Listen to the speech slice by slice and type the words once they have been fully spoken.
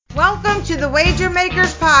Welcome to the Wager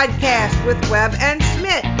Makers Podcast with Webb and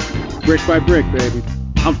Smitt. Brick by brick, baby.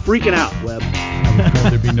 I'm freaking out, Webb. I was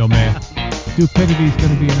told there'd be no man. Stupidity's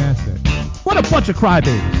going to be an asset. What a bunch of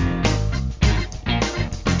crybabies.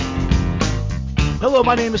 Hello,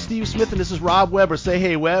 my name is Steve Smith, and this is Rob Webb, or say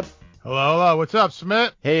hey, Webb. Hello. What's up,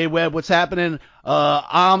 Smitt? Hey, Webb, what's happening?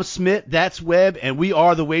 I'm Smitt, that's Webb, and we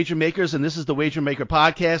are the Wager Makers, and this is the Wager Maker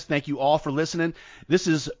Podcast. Thank you all for listening. This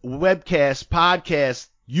is webcast, podcast,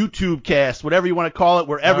 YouTube cast, whatever you want to call it.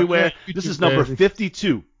 We're everywhere. Okay, this is number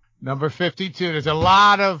 52. Number 52. There's a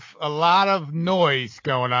lot of noise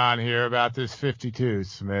going on here about this 52,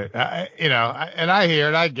 Smitt. And I hear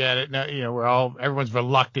it. I get it. Now, everyone's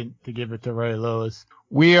reluctant to give it to Ray Lewis.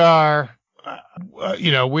 We are,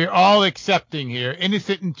 we're all accepting here,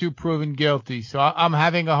 innocent until proven guilty. So I'm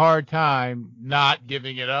having a hard time not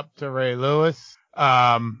giving it up to Ray Lewis.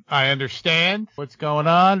 I understand what's going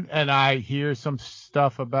on, and I hear some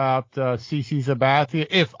stuff about CC Sabathia.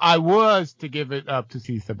 If I was to give it up to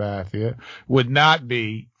CC Sabathia, would not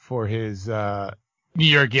be for his New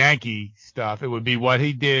York Yankee stuff. It would be what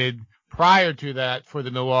he did prior to that for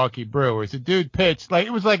the Milwaukee Brewers. The dude pitched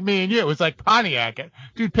it was like me and you. It was like Pontiac.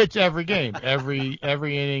 Dude pitched every game, every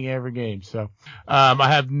inning, every game. So I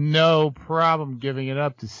have no problem giving it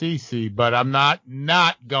up to CC, but I'm not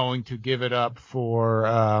going to give it up for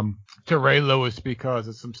to Ray Lewis because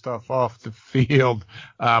of some stuff off the field.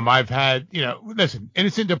 I've had, listen,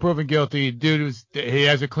 innocent to proven guilty. Dude he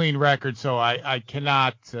has a clean record, so I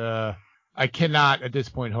cannot at this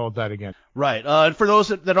point hold that again. Right. And for those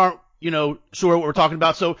that aren't sure what we're talking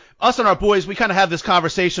about. So us and our boys, we kind of have this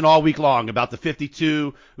conversation all week long about the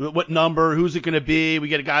 52, what number, who's it going to be. We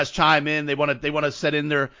get guys chime in. They want to set in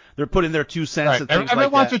they're putting their 2 cents right. and things like that.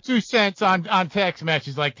 Everyone wants their 2 cents on text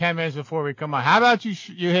messages like 10 minutes before we come on. How about you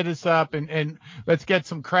hit us up and let's get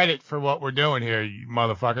some credit for what we're doing here, you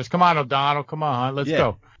motherfuckers. Come on, O'Donnell. Come on, let's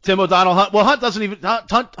go. Tim O'Donnell, Hunt. Well,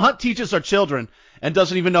 Hunt teaches our children and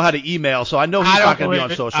doesn't even know how to email, so I know he's not going to be on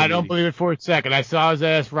social media. I don't believe it for a second. I saw his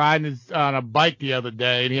ass riding on a bike the other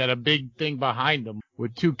day, and he had a big thing behind him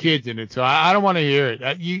with 2 kids in it. So I don't want to hear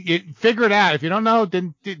it. You figure it out. If you don't know,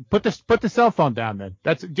 then put the cell phone down.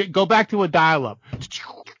 Then go back to a dial-up.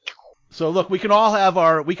 So look,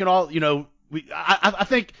 I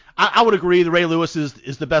think I would agree that Ray Lewis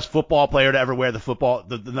is the best football player to ever wear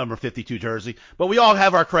the number 52 jersey. But we all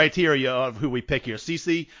have our criteria of who we pick here.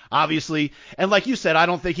 CC, obviously. And like you said, I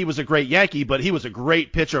don't think he was a great Yankee, but he was a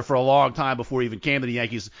great pitcher for a long time before he even came to the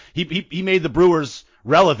Yankees. He made the Brewers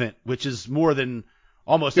relevant, which is more than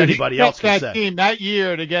almost anybody else can say. That team that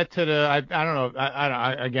year to get to the, I don't know.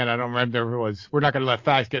 I don't remember if it was, we're not going to let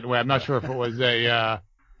facts get in the way. I'm not sure if it was a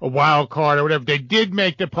wild card or whatever. They did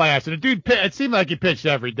make the playoffs, and the dude, it seemed like he pitched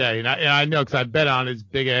every day, and I know because I bet on his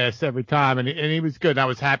big ass every time, and he was good, and I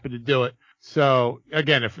was happy to do it. So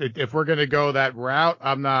again, if we're gonna go that route,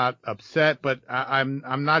 I'm not upset, but I'm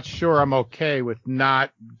not sure I'm okay with not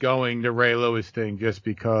going the Ray Lewis thing just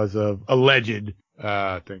because of alleged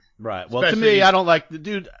things. Right. Well, to me, I don't like the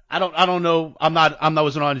dude. I don't know. I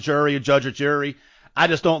wasn't on a judge or jury. I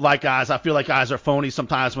just don't like guys. I feel like guys are phony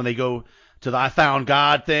sometimes when they go to the I found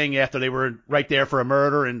God thing after they were right there for a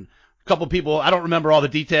murder, and a couple people, I don't remember all the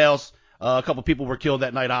details. A couple people were killed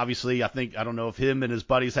that night, obviously. I don't know if him and his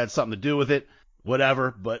buddies had something to do with it, whatever,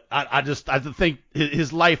 but I think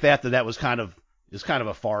his life after that is kind of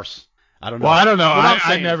a farce. I don't know. Well, I don't know.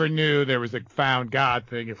 I never knew there was a found God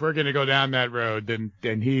thing. If we're going to go down that road,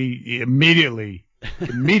 then he immediately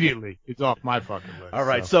it's off my fucking list. All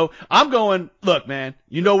right, so I'm going. Look, man,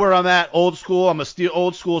 you know where I'm at. Old school. I'm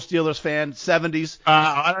old school Steelers fan. 70s.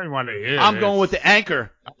 I don't even want to hear. I'm going with the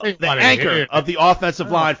anchor of the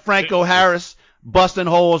offensive line, Franco Harris, busting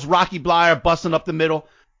holes. Rocky Blyer busting up the middle.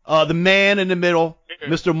 The man in the middle,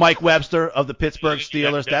 Mr. Mike Webster of the Pittsburgh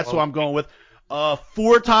Steelers. That's who I'm going with.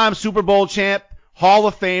 4-time Super Bowl champ, Hall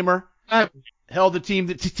of Famer. Held the team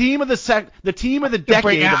of the decade of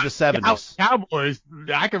the 70s. Cowboys,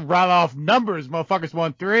 I can rattle off numbers. Motherfuckers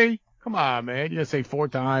won 3. Come on, man. You gonna say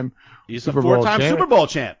 4-time? He's a 4-time Super Bowl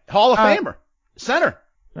champ, Hall of Famer, center,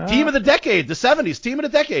 team of the decade, the 70s, team of the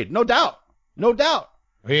decade, no doubt.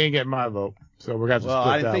 He ain't getting my vote, so we're gonna. Well,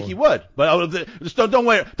 I didn't think he would, but just don't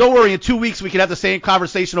worry. In 2 weeks, we can have the same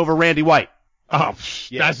conversation over Randy White. Oh,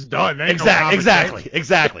 yeah. That's done. Exactly.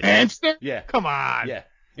 Hamster? Yeah. Come on. Yeah.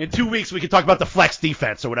 In 2 weeks, we can talk about the flex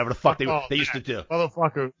defense or whatever the fuck they used to do.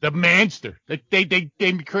 Motherfucker. The Manster. They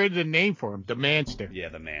created a name for him. The Manster. Yeah,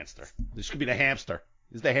 the Manster. This could be the hamster.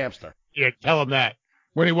 He's the hamster. Yeah, tell him that.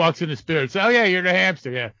 When he walks in the spirit, say, oh, yeah, you're the hamster.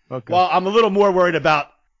 Yeah. Okay. Well, I'm a little more worried about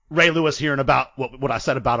Ray Lewis hearing about what I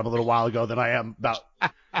said about him a little while ago than I am about.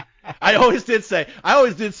 I always did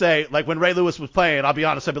say, like when Ray Lewis was playing, I'll be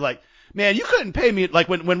honest, I'd be like, man, you couldn't pay me, like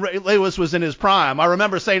when Ray Lewis was in his prime, I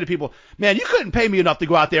remember saying to people, man, you couldn't pay me enough to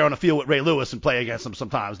go out there on the field with Ray Lewis and play against him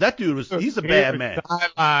sometimes. That dude he's a bad man.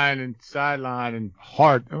 Sideline and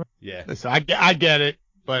hard. Yeah. Listen, I get it,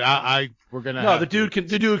 but we're going to No, the dude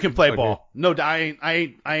can play ball. No, I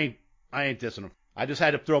ain't dissing him. I just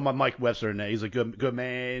had to throw my Mike Webster in there. He's a good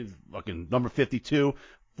man, fucking number 52,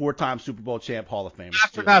 4-time Super Bowl champ, Hall of Famer.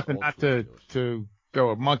 Not for nothing, not to go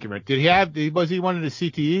a monkey wrench. Was he one of the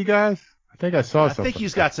CTE guys? I think I saw something. I think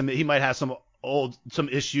he's got he might have some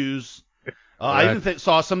issues. I even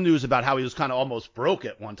saw some news about how he was kind of almost broke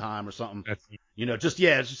at one time or something. It's just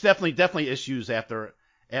definitely issues after.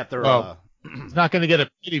 He's not going to get a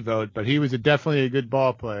pity vote, but he was definitely a good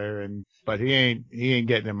ball player, but he ain't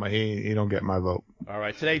getting he don't get my vote. All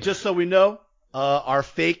right, today, just so we know, our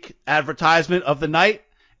fake advertisement of the night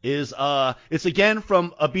is it's again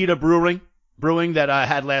from Abita Brewing that I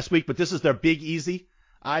had last week, but this is their Big Easy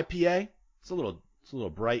IPA. It's a little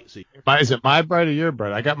bright. So is it my bright or your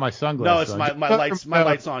bright? I got my sunglasses. No, it's my lights. My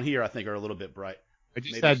lights on here, I think, are a little bit bright. I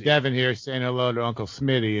just had Devin here saying hello to Uncle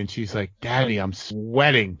Smitty, and she's like, "Daddy, I'm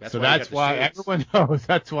sweating." That's why everyone knows.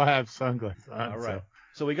 That's why I have sunglasses on. All right.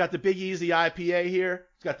 So we got the Big Easy IPA here.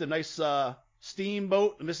 It's got the nice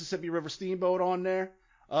steamboat, the Mississippi River steamboat on there.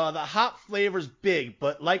 The hop flavor's big,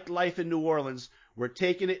 but like life in New Orleans, we're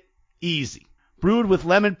taking it easy. Brewed with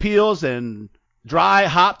lemon peels and dry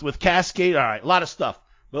hopped with Cascade. All right, a lot of stuff.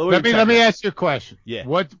 Let me ask you a question. Yeah.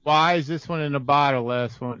 Why is this one in a bottle?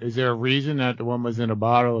 Last one. Is there a reason that the one was in a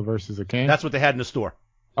bottle versus a can? That's what they had in the store.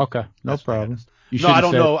 Okay, no problem. I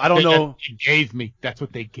don't know. They gave me. That's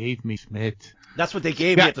what they gave me, Smitt. That's what they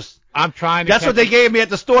gave me at the. I'm trying to. That's what they gave me at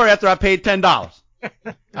the store after I paid $10.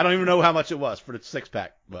 I don't even know how much it was for the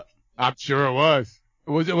 6-pack, but I'm sure it was.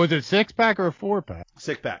 Was it a 6-pack or a 4-pack?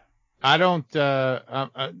 6-pack. I don't.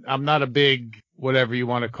 I'm not a big whatever you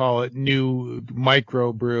want to call it new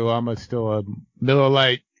micro brew. I'm still a Miller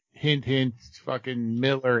Lite hint fucking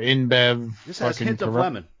Miller InBev. This has hint of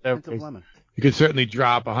lemon. Hint of lemon. You could certainly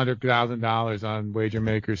drop $100,000 on wager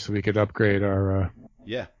makers so we could upgrade our.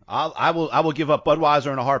 Yeah, I will give up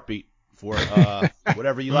Budweiser in a heartbeat for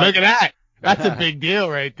whatever you like. Look at that. That's a big deal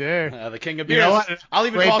right there. The king of beers. You know what? I'll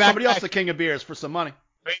even call somebody else the king of beers for some money.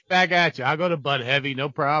 Right back at you. I'll go to Bud Heavy, no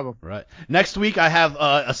problem. Right. Next week I have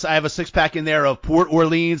a 6-pack in there of Port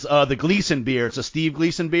Orleans, the Gleason beer. It's a Steve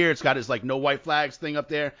Gleason beer. It's got his like no white flags thing up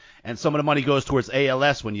there, and some of the money goes towards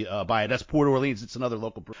ALS when you buy it. That's Port Orleans. It's another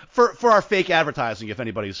local brew. For our fake advertising, if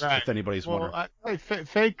anybody's wondering.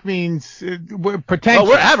 Fake means potential. Oh,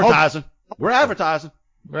 we're advertising. We're advertising.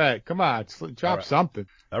 Right, come on, drop something.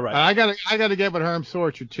 All right. I gotta get with Herm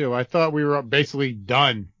Sorcher too. I thought we were basically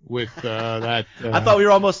done with that. I thought we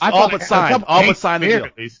were all but signed the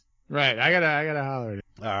deal. Right, I gotta holler at it.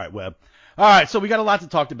 All right, Webb. All right, so we got a lot to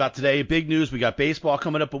talk about today. Big news. We got baseball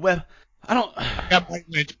coming up, but Webb, I got Mike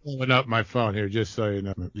Lynch blowing up my phone here, just so you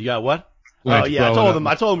know. You got what? Oh yeah, I told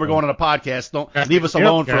him we're going on a podcast. Don't leave us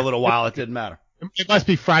alone for a little while. It didn't matter. It must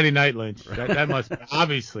be Friday night, Lynch. That must be,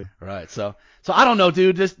 obviously. Right. So I don't know,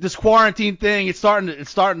 dude. This quarantine thing, it's starting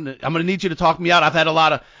to. I'm gonna need you to talk me out. I've had a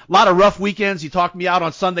lot of rough weekends. You talked me out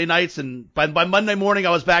on Sunday nights, and by Monday morning I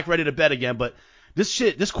was back ready to bed again. But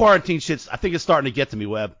this quarantine shit's, I think it's starting to get to me,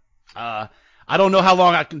 Webb. I don't know how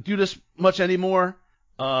long I can do this much anymore.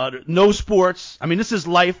 No sports. I mean, this is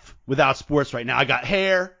life without sports right now. I got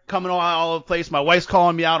hair coming all over the place. My wife's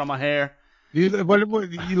calling me out on my hair. You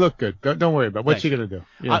look good. Don't worry about it. What's she gonna do?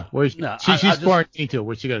 Yeah, she's quarantined too.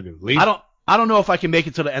 What's she gonna do? Leave? I don't know if I can make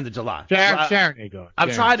it to the end of July. Sharon, you go.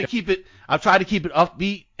 I've tried to keep it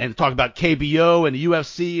upbeat and talk about KBO and the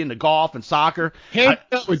UFC and the golf and soccer.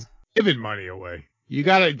 KBO is giving money away. You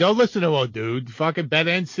don't listen to old dude. Fucking bet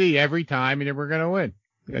NC every time, and then we're gonna win.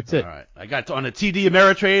 That's it. All right. I got on the TD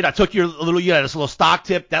Ameritrade. I took this little stock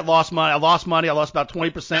tip that lost money. I lost money. I lost about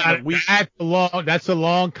 20% in a week. That's a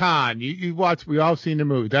long con. You watch. We all seen the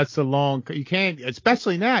movie. That's a long. You can't,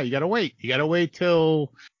 especially now. You gotta wait. You gotta wait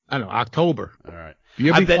till I don't know, October. All right.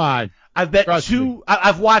 You'll be fine. I've bet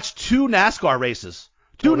I've watched 2 NASCAR races.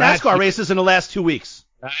 2 NASCAR races in the last 2 weeks.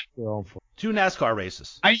 That's your own fault. 2 NASCAR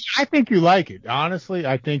races. I think you like it. Honestly,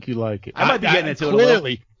 I think you like it. I might be getting into it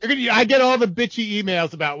clearly. I get all the bitchy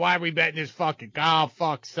emails about why we betting this fucking golf,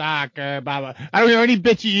 fuck soccer, blah, blah. I don't hear any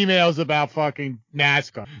bitchy emails about fucking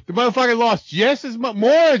NASCAR. The motherfucker lost just as much,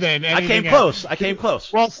 more than anything I came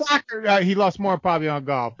close. Well, soccer, he lost more probably on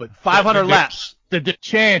golf, but 500 laps. The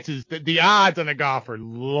chances, the odds on the golf are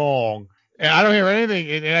long. And I don't hear anything,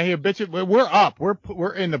 and I hear bitches. We're up.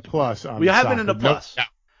 We're in the plus. We have been in the plus.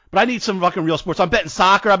 But I need some fucking real sports. I'm betting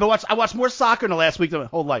soccer. I watched more soccer in the last week than my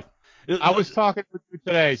whole life. I was talking with you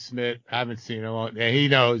today, Smitt. I haven't seen him. And he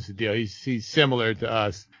knows the deal. He's similar to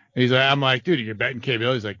us. And he's like, I'm like, dude, you're betting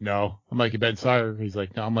KBO? He's like, no. I'm like, you betting soccer? He's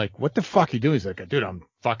like, no. I'm like, what the fuck are you doing? He's like, dude, I'm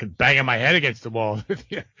fucking banging my head against the wall.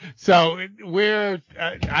 So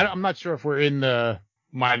I'm not sure if we're in the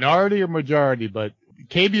minority or majority, but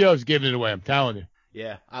KBO's giving it away. I'm telling you.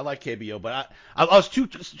 Yeah, I like KBO, but I lost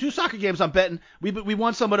two soccer games I'm betting. We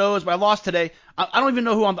won some of those, but I lost today. I don't even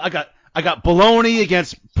know who I got Bologna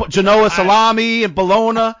against Genoa Salami and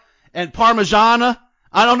Bologna and Parmigiana.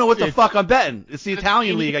 I don't know what the fuck I'm betting. It's the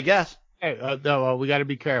Italian league, I guess. Hey, no, we got to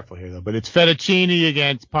be careful here, though. But it's fettuccine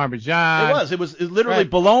against Parmesan. It was literally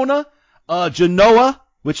Bologna, Genoa,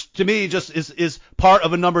 which to me just is part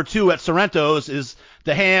of a number 2 at Sorrento's, is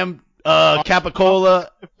the ham, capicola,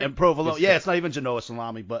 and provolone. Yeah, it's not even Genoa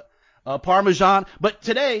Salami, but Parmesan. But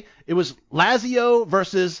today it was Lazio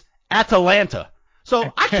versus Atalanta.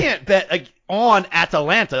 So I can't bet on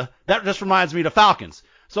Atalanta. That just reminds me of the Falcons.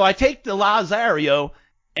 So I take the Lazario,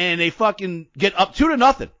 and they fucking get up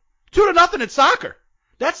 2-0. 2-0 in soccer.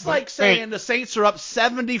 That's like saying the Saints are up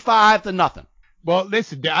 75-0. Well,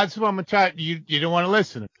 listen, that's what I'm gonna try. You don't want to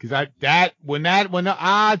listen, because when the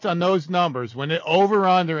odds on those numbers, when it over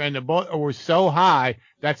under and the both were so high,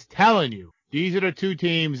 that's telling you these are the two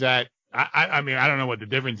teams that I mean, I don't know what the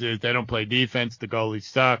difference is. They don't play defense. The goalie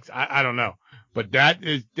sucks. I don't know. But that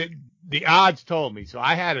is the odds told me. So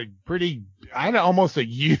I had almost a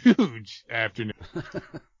huge afternoon.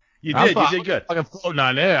 You did good. I'm floating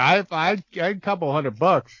on there. I had a couple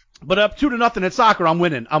 $100. But up 2-0 in soccer, I'm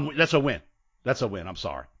winning. That's a win. That's a win. I'm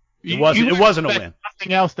sorry. It wasn't a win.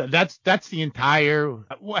 Nothing else. That's the entire.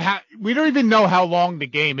 We don't even know how long the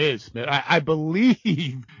game is. I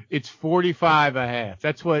believe it's 45.5.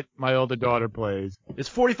 That's what my older daughter plays. It's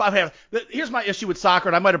 45.5. Here's my issue with soccer,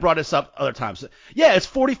 and I might have brought this up other times. Yeah, it's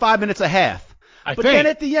 45 minutes a half. Then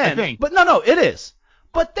at the end, but no, it is.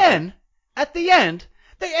 But then at the end,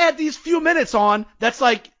 they add these few minutes on. That's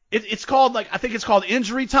like. It's called I think it's called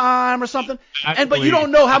injury time or something. But you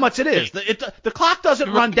don't know how much it is. The clock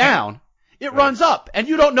doesn't run down. It runs up, and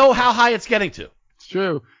you don't know how high it's getting to. It's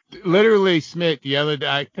true. Literally, Smitt, the other day,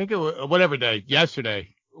 I think it was whatever day,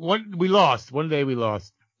 yesterday, one day we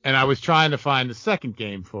lost, and I was trying to find the second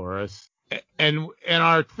game for us. And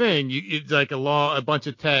our thing, it's like a bunch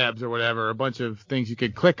of tabs or whatever, a bunch of things you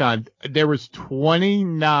could click on. There was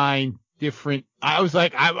 29 different. I was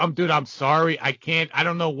like, I'm sorry. I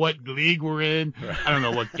don't know what league we're in. I don't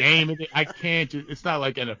know what game it is. I can't. It's not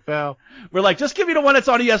like NFL. We're like, just give me the one that's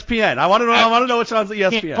on ESPN. I want to know which one's on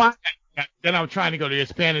ESPN. Then I'm trying to go to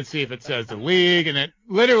ESPN and see if it says the league. And then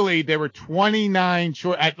literally there were 29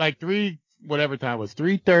 short at like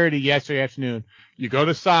 3:30 yesterday afternoon. You go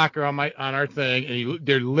to soccer on our thing, and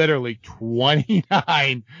they're literally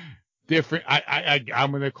 29 different.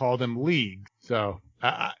 I'm going to call them leagues. So.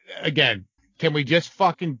 Again, can we just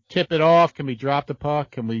fucking tip it off? Can we drop the puck?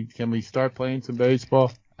 Can we start playing some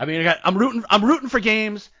baseball? I mean, I'm rooting for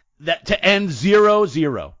games that to end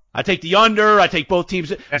 0-0. I take the under. I take both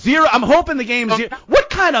teams 0. I'm hoping the game's 0. What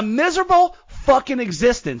kind of miserable fucking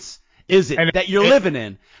existence is it that you're living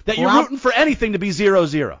in that you're rooting for anything to be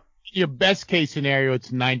 0-0? Your best case scenario,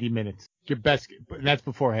 it's 90 minutes. Your best, and that's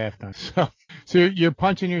before halftime. So you're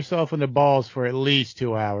punching yourself in the balls for at least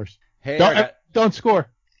 2 hours. Hey, don't score.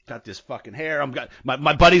 Got this fucking hair.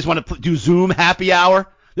 My buddies want to do Zoom happy hour.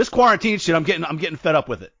 This quarantine shit, I'm getting fed up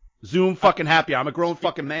with it. Zoom fucking happy hour. I'm a grown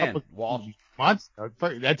fucking man. Walsh.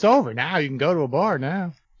 That's over now. You can go to a bar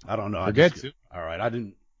now. I don't know. Forget it. All right. I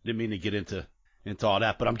didn't mean to get into all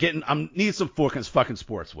that, but I need some fucking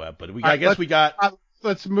sports, Web. But I guess we got.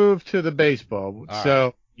 Let's move to the baseball. All so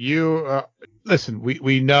right. You listen. We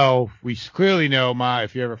clearly know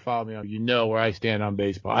if you ever follow me, you know where I stand on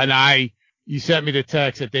baseball, and You sent me the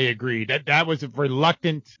text that they agreed. That was a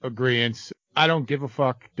reluctant agreement. I don't give a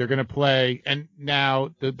fuck. They're going to play. And now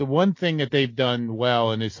the one thing that they've done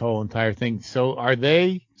well in this whole entire thing. So are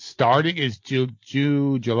they starting? Is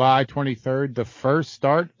July 23rd the first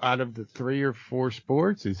start out of the 3 or 4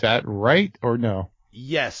 sports? Is that right or no?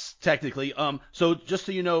 Yes, technically. So just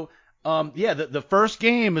so you know, the first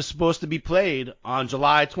game is supposed to be played on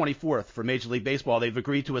July 24th for Major League Baseball. They've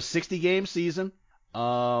agreed to a 60-game season.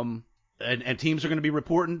 And teams are going to be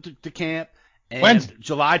reporting to camp. And Wednesday.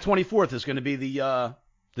 July 24th is going to be the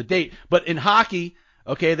date. But in hockey,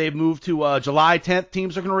 okay, they've moved to July 10th.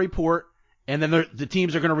 Teams are going to report, and then the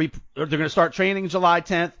teams are going to start training July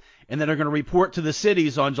 10th, and then they're going to report to the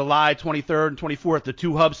cities on July 23rd and 24th, the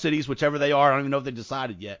 2 hub cities, whichever they are. I don't even know if they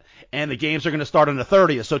decided yet. And the games are going to start on the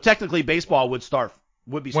 30th. So technically, baseball would be starting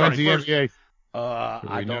When's the first. NBA?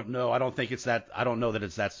 I don't know. I don't think it's that. I don't know that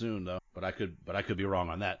it's that soon though. But I could be wrong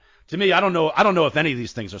on that. To me, I don't know if any of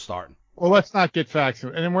these things are starting. Well, let's not get facts,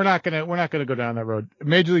 and then we're not gonna go down that road.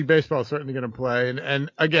 Major League Baseball is certainly gonna play,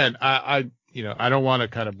 and again, I don't want to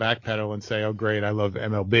kind of backpedal and say, oh great, I love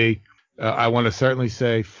MLB. I want to certainly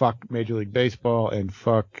say fuck Major League Baseball and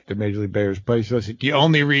fuck the Major League Players Play Association. The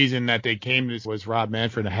only reason that they came to this was Rob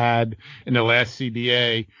Manfred had in the last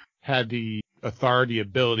CBA had the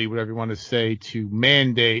ability, whatever you want to say, to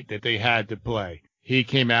mandate that they had to play. He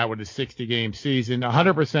came out with a 60-game season,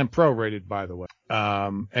 100% prorated, by the way.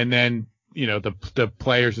 And then, the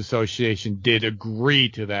Players Association did agree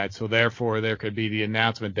to that. So therefore there could be the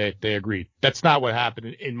announcement that they agreed. That's not what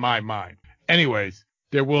happened in my mind. Anyways,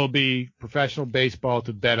 there will be professional baseball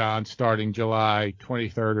to bet on starting July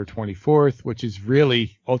 23rd or 24th, which is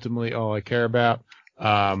really ultimately all I care about.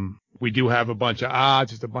 We do have a bunch of odds,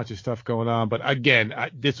 just a bunch of stuff going on. But again,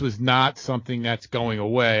 this was not something that's going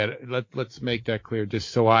away. Let's make that clear just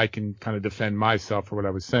so I can kind of defend myself for what I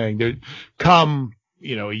was saying.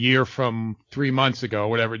 A year from 3 months ago,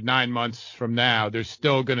 whatever, 9 months from now, there's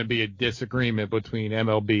still going to be a disagreement between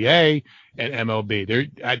MLBA and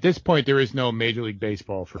MLB. At this point, there is no Major League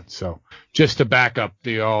Baseball for it. So just to back up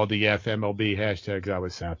all the FMLB hashtags I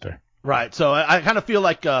was out there. Right. So I kind of feel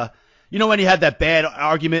like, when you had that bad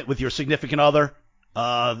argument with your significant other,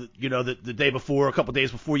 the day before, a couple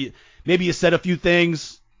days before, maybe you said a few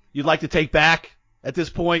things you'd like to take back at this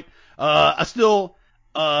point. I still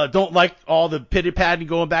don't like all the pity-patting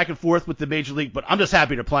going back and forth with the Major League, but I'm just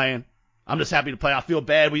happy they're playing. I feel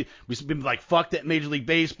bad. We've been like, fuck that Major League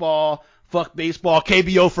Baseball, fuck baseball,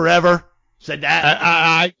 KBO forever. Said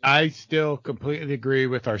that. I still completely agree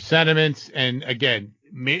with our sentiments. And again,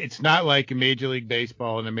 it's not like a Major League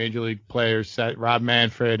Baseball and the Major League players Rob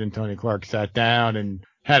Manfred and Tony Clark sat down and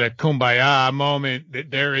had a kumbaya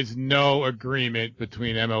moment. There is no agreement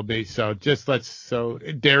between MLB. So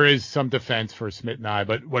there is some defense for Smitt and I,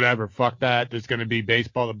 but whatever, fuck that. There's going to be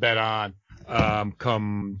baseball to bet on,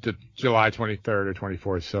 come to July 23rd or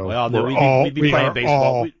 24th. So we'd be playing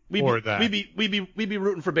baseball. We'd be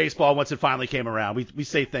rooting for baseball once it finally came around. We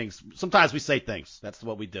say things. Sometimes we say things. That's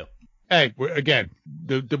what we do. Hey, again,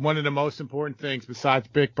 the one of the most important things besides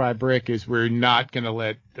brick by brick is we're not going to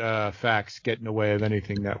let facts get in the way of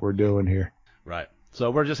anything that we're doing here. Right.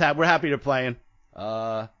 So we're happy they're playing.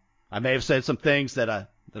 I may have said some things that I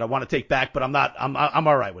want to take back, but I'm not. I'm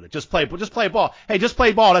all right with it. Just play ball. Hey, just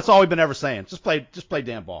play ball. That's all we've been ever saying. Just play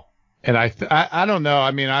damn ball. And I don't know.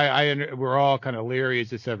 I mean, we're all kind of leery.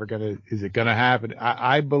 Is it gonna happen?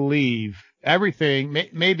 I believe everything.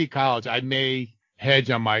 Maybe college. I may hedge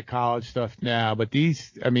on my college stuff now, but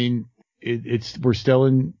we're still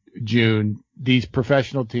in June. These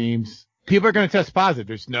professional teams, people are going to test positive.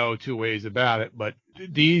 There's no two ways about it. But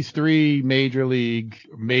these three major league,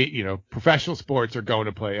 professional sports are going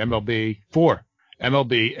to play. MLB,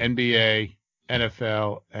 NBA,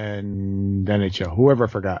 NFL, and NHL. Whoever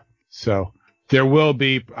forgot. So there will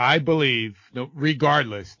be, I believe,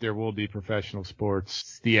 regardless, there will be professional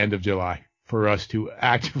sports the end of July for us to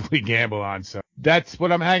actively gamble on. So that's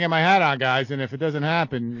what I'm hanging my hat on, guys. And if it doesn't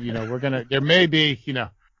happen, there may be,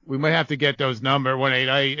 we might have to get those number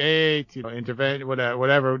 1-888, intervene,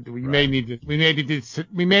 whatever. We may need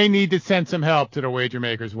to send some help to the wager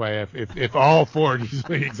makers' way if all four of these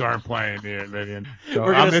leagues aren't playing here. So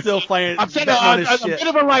we're gonna still play. I'm sending a bit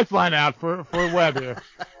of a lifeline out for Webb here.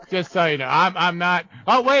 Just so you know, I'm not.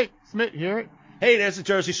 Oh wait, Smitt, hear it? Hey, there's the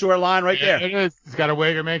Jersey Shore line right there. It is. It's got a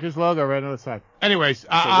Wager Makers logo right on the side. Anyways,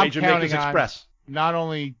 I'm Wager Makers Express. Not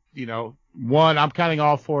only, one, I'm counting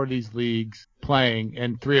all four of these leagues playing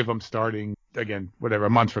and three of them starting again, a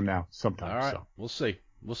month from now sometime. All right. So. We'll see.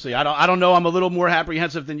 I don't know. I'm a little more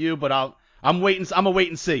apprehensive than you, but I'm waiting. I'm a wait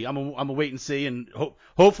and see. I'm a wait and see, and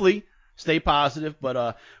hopefully stay positive.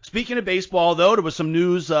 But speaking of baseball, though, there was some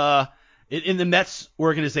news in the Mets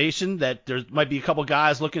organization that there might be a couple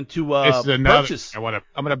guys looking to purchase.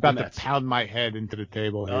 I'm about to pound my head into the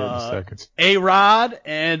table here in a second. A-Rod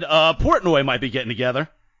and Portnoy might be getting together.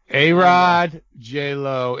 A-Rod,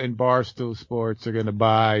 J-Lo, and Barstool Sports are going to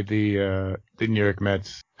buy the New York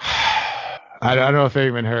Mets. I don't know if I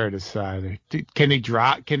even heard this side. Can he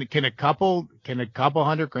drop? Can a couple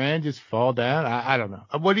 $100,000 just fall down? I don't know.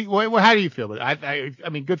 How do you feel about it? I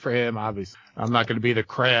mean, good for him, obviously. I'm not going to be the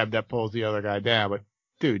crab that pulls the other guy down, but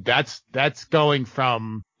dude, that's going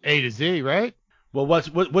from A to Z, right? Well,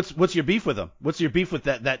 what's your beef with him? What's your beef with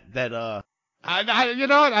that?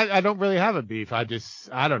 I don't really have a beef. I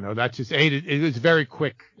don't know. That's just it was very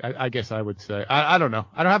quick. I guess I would say. I don't know.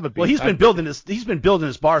 I don't have a beef. Well, he's been building his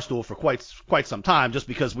Barstool for quite some time, just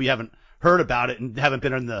because we haven't heard about it and haven't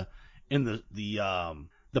been in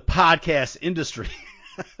the podcast industry,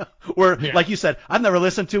 where, like you said, I've never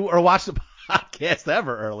listened to or watched a podcast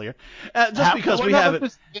ever earlier, just because we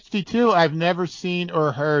haven't. 52, I've never seen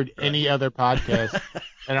or heard any other podcast,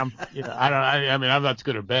 and I mean, I'm not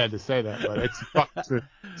good or bad to say that, but it's fucking true.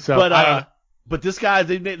 So, but this guy,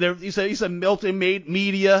 he's a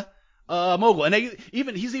multi-media mogul, and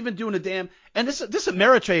he's even doing a damn, and this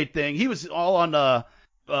Ameritrade thing. He was all on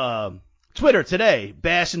Twitter today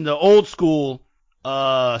bashing the old school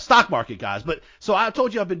stock market guys. But so I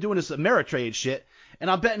told you I've been doing this Ameritrade shit, and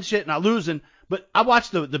I'm betting shit and I'm losing. But I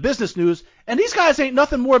watch the business news, and these guys ain't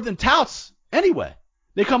nothing more than touts anyway.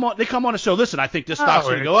 They come on the show. Listen, I think this stock's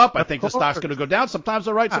going to go up. I think this stock's going to go down. Sometimes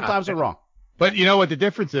they're right, sometimes they're wrong. But you know what the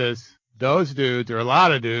difference is? Those dudes, or a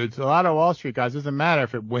lot of dudes, a lot of Wall Street guys, doesn't matter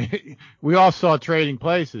if we all saw Trading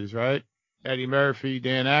Places, right? Eddie Murphy,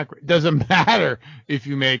 Dan Aykroyd. Doesn't matter if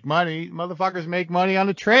you make money. Motherfuckers make money on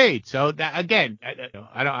the trade. So that, again,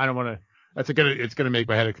 I don't want to. It's gonna make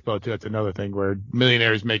my head explode too. That's another thing where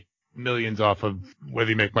millionaires make millions off of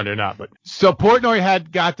whether you make money or not. But so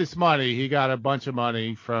Portnoy got this money. He got a bunch of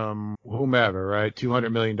money from whomever, right?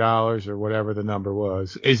 $200 million or whatever the number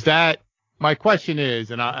was. Is that? My question is,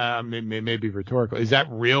 and I may be rhetorical, is that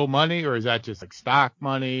real money or is that just like stock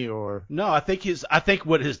money or? No, I think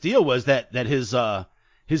what his deal was that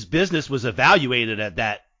his business was evaluated at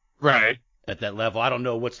that level. I don't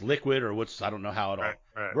know what's liquid or I don't know how it all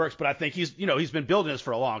works, but I think he's been building this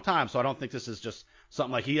for a long time, so I don't think this is just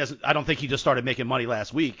something like I don't think he just started making money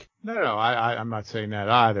last week. No, I'm not saying that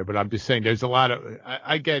either, but I'm just saying there's a lot of,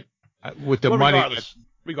 I get with the money.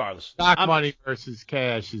 Regardless, stock money versus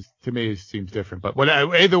cash to me seems different. But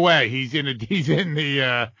either way, he's in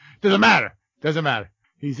the doesn't matter.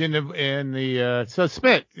 He's in the so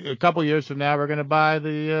Smitt, a couple years from now we're gonna buy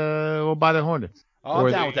we'll buy the Hornets. Oh,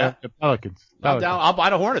 I'm down with that. The Pelicans. I'm down. I'll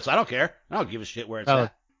buy the Hornets. I don't care. I don't give a shit where it's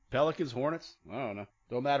at. Pelicans, Hornets. I don't know.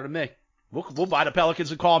 Don't matter to me. We'll buy the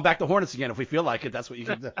Pelicans and call them back the Hornets again if we feel like it. That's what you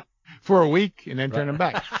can do. For a week and then turn them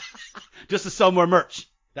back. Just to sell more merch.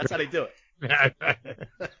 That's how they do it.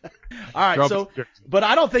 All right, but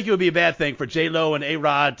I don't think it would be a bad thing for J-Lo and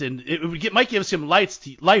A-Rod, and it might give some life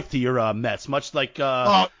to your Mets, much like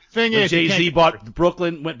when Jay-Z brought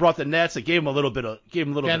the Nets. It gave him a little bit of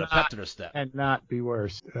pep to their step. And not be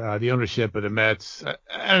worse. The ownership of the Mets,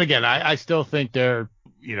 and again, I still think they're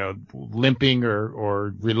limping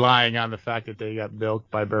or relying on the fact that they got milked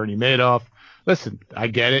by Bernie Madoff. Listen, I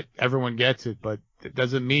get it, everyone gets it, but it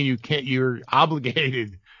doesn't mean you're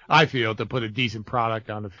obligated, I feel, to put a decent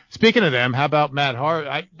product on it. Speaking of them, how about Matt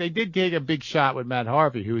Harvey? They did take a big shot with Matt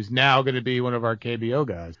Harvey, who is now going to be one of our KBO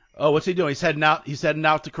guys. Oh, what's he doing? He's heading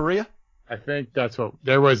out to Korea? I think that's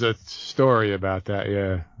there was a story about that.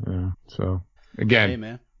 Yeah. So again, hey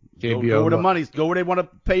man, go where the money's, go where they want to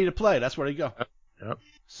pay you to play. That's where they go. Yep.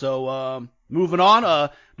 So moving on,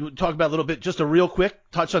 talk about a little bit, just a real quick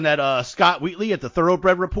touch on that Scott Wheatley at the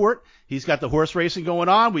Thoroughbred Report. He's got the horse racing going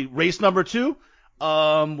on. Race number 2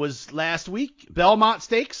 was last week, Belmont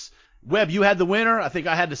Stakes. Webb, you had the winner. I think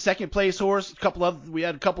I had the second place horse. We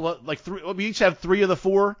had a couple of three. We each have 3 of the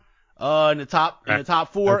 4 in the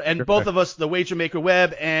top 4, and both of us, the Wager Maker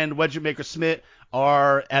Webb and Wager Maker Smitt,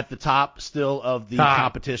 are at the top still of the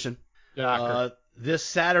competition. This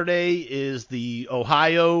Saturday is the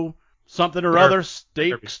Ohio something or other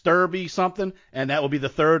Stakes Derby something, and that will be the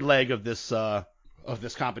 3rd leg of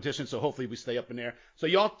this competition. So hopefully we stay up in there. So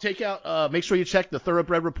y'all make sure you check the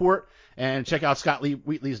Thoroughbred Report and check out Scott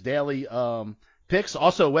Wheatley's daily picks.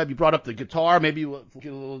 Also, Webb, you brought up the guitar. Maybe we'll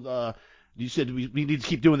get a little. You said we need to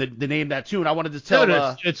keep doing the name that tune. I wanted to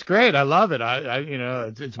tell. It's great. I love it.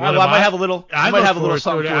 It's one I might have a little. I might have a little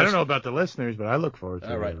something. I don't know about the listeners, but I look forward to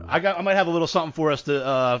it. All right. I might have a little something for us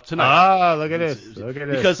tonight. Ah, look at this.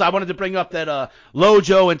 Because I wanted to bring up that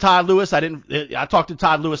Lojo and Todd Lewis. I talked to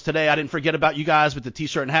Todd Lewis today. I didn't forget about you guys with the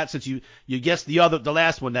T-shirt and hat, since you guessed the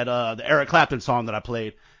last one, that the Eric Clapton song that I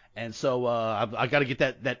played. And so I got to get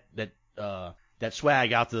that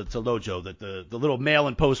swag out to Lojo. That the little mail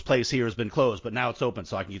and post place here has been closed, but now it's open,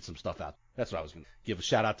 so I can get some stuff out. That's what I was going to give a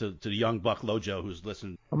shout out to the young buck Lojo who's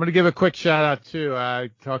listening. I'm going to give a quick shout out too. I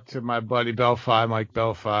talked to my buddy Mike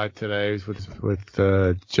Belfi today. He's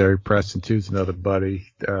with Jerry Preston too. He's another buddy.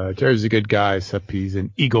 Jerry's a good guy, except he's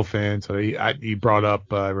an Eagle fan. So he brought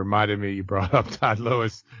up, reminded me, you brought up Todd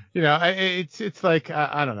Lewis. It's like,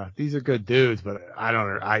 I don't know. These are good dudes, but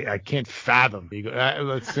I can't fathom.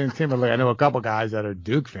 Similarly, I know a couple guys that are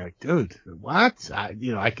Duke fans. Like, dude, what?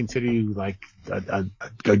 I consider you like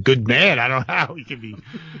a good man. I don't know how he can be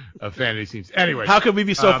a fan of these teams. Anyway, how could we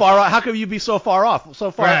be so far off? How could you be so far off?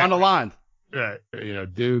 So far on the line? Right.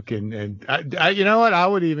 Duke and I you know what? I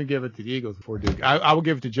would even give it to the Eagles before Duke. I will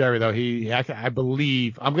give it to Jerry though. I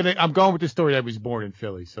believe I'm going with the story that he was born in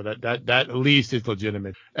Philly, so that at least is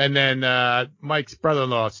legitimate. And then Mike's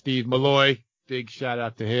brother-in-law, Steve Malloy, big shout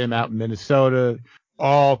out to him out in Minnesota.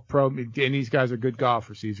 All pro, and these guys are good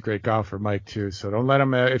golfers. He's a great golfer, Mike too. So don't let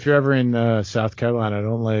him. If you're ever in South Carolina,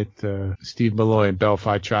 don't let Steve Malloy and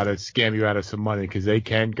Belfi try to scam you out of some money because they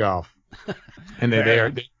can golf. And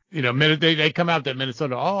they come out to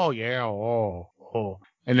Minnesota. Oh yeah, oh,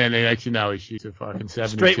 and then they actually know he shoots a fucking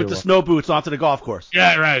 72. Straight with the snow boots onto the golf course.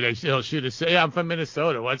 Yeah, right. He'll shoot a. Yeah, I'm from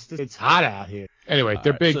Minnesota. What's this? It's hot out here. Anyway,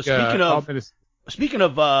 they're big. So speaking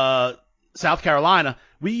of South Carolina,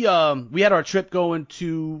 we had our trip going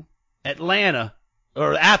to Atlanta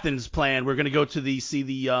or Athens planned. We're going to go to see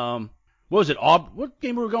the what was it? What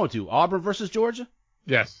game were we going to? Auburn versus Georgia?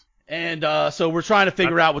 Yes. And so we're trying to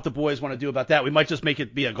figure out what the boys want to do about that. We might just make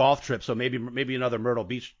it be a golf trip, so maybe another Myrtle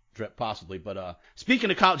Beach trip possibly. But speaking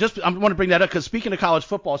of college, I want to bring that up because speaking of college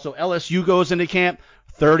football, so LSU goes into camp,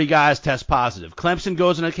 30 guys test positive. Clemson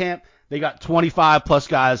goes into camp, they got 25 plus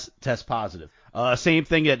guys test positive. Same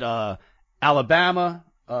thing at Alabama,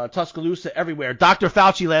 Tuscaloosa, everywhere. Dr.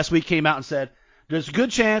 Fauci last week came out and said there's a good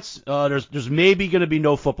chance there's maybe going to be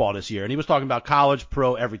no football this year, and he was talking about college,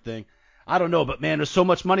 pro, everything. I don't know, but man, there's so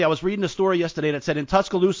much money. I was reading a story yesterday that said in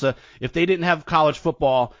Tuscaloosa, if they didn't have college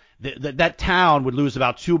football, that town would lose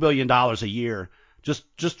about $2 billion a year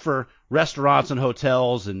just for restaurants and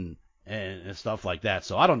hotels and stuff like that.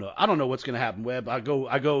 So I don't know what's going to happen, Webb. I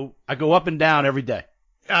go up and down every day.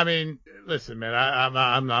 I mean, listen, man,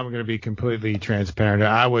 I'm going to be completely transparent.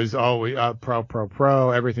 I was always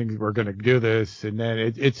pro, everything. We're going to do this. And then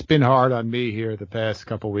it's been hard on me here the past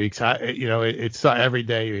couple of weeks. It's every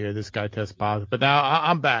day you hear this guy test positive, but now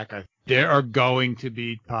I'm back. There are going to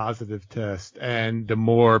be positive tests, and the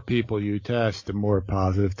more people you test, the more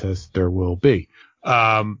positive tests there will be.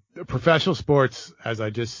 Professional sports, as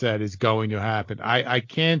I just said, is going to happen. I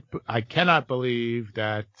cannot believe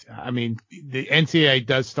that. I mean, the NCAA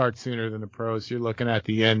does start sooner than the pros. You're looking at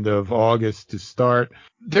the end of August to start.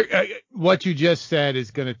 What you just said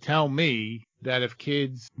is going to tell me that if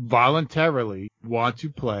kids voluntarily want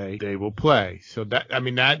to play, they will play. So that's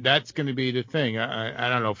going to be the thing. I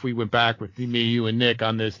don't know if we went back with me, you, and Nick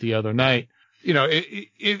on this the other night.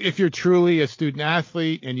 If you're truly a student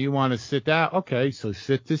athlete and you want to sit out, okay, so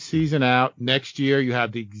sit this season out. Next year, you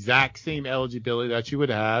have the exact same eligibility that you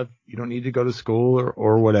would have. You don't need to go to school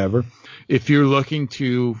or whatever. If you're looking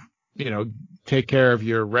to, take care of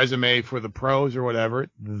your resume for the pros or whatever,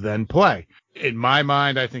 then play. In my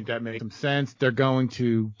mind, I think that makes some sense. They're going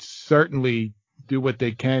to certainly do what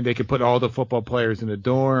they can. They can put all the football players in a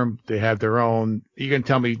dorm. They have their own. You can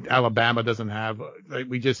tell me Alabama doesn't have, like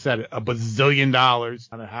we just said, $1 bazillion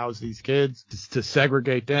to house these kids, to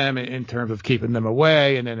segregate them in terms of keeping them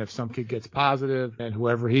away. And then if some kid gets positive, and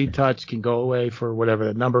whoever he touched can go away for whatever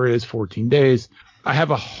that number is, 14 days. I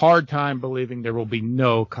have a hard time believing there will be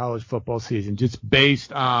no college football season just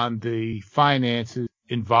based on the finances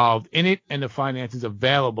involved in it and the finances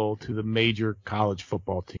available to the major college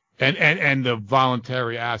football team. And the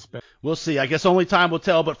voluntary aspect. We'll see. I guess only time will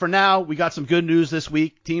tell. But for now, we got some good news this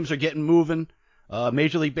week. Teams are getting moving.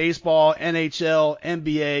 Major League Baseball, NHL,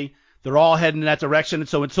 NBA, they're all heading in that direction. And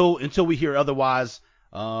so until we hear otherwise,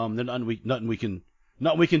 there's nothing we can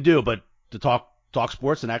do but to talk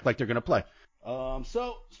sports and act like they're going to play.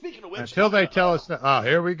 So speaking of which, until they tell us that,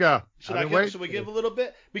 here we go. Should we give a little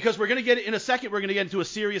bit? Because we're going to get in a second. We're going to get into a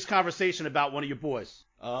serious conversation about one of your boys.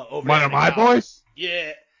 One of my boys?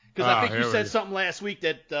 Yeah. Because I think you said something last week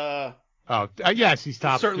that yes, he's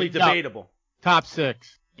top. Certainly debatable. Top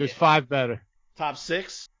 6. There's 5 better. Top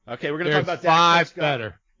 6. Okay, we're gonna talk about that. 5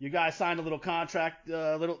 better. You guys signed a little contract,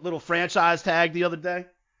 little franchise tag the other day.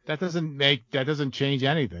 That doesn't change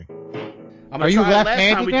anything. Are you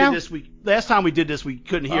left-handed now? Last time we did this, we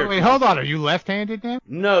couldn't hear. Oh, wait, hold on. Are you left-handed now?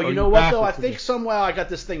 No, you know what though? I think somehow I got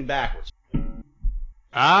this thing backwards. Am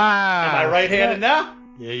I right-handed now?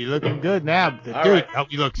 Yeah, you're looking good now. Dude, right.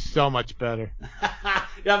 You look so much better.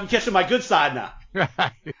 Yeah, I'm catching my good side now. Right.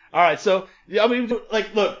 All right, so, I mean,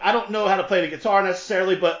 look, I don't know how to play the guitar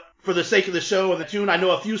necessarily, but for the sake of the show and the tune, I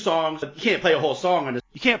know a few songs. You can't play a whole song on this.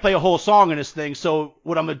 You can't play a whole song in this thing, so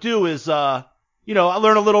what I'm going to do is, I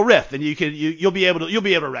learn a little riff, and you'll be able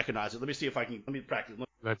to recognize it. Let me practice.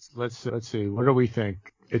 Let's see. What do we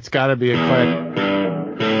think? It's got to be a clap.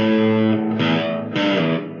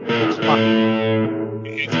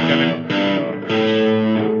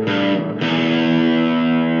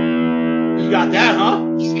 You got that,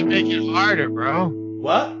 huh? You gotta make it harder, bro.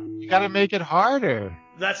 What? You gotta make it harder.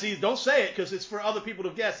 That's easy. Don't say it because it's for other people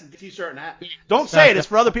to guess and get a T-shirt and a hat. Don't say it. It's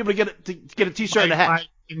for other people to get a T-shirt and a hat.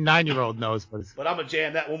 My 9-year-old knows what it's. But I'm gonna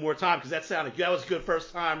jam that one more time because that was a good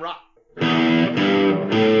first time rock.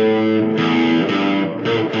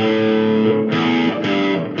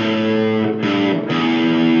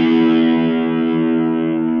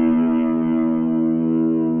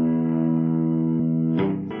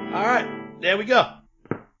 All right, there we go.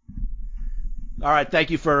 All right,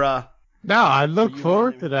 thank you for. No, I look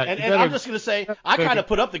forward to that. And I'm just gonna say, I kind of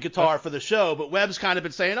put up the guitar for the show, but Webb's kind of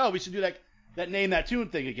been saying, oh, we should do that name that tune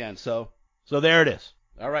thing again. So there it is.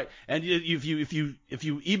 All right, and if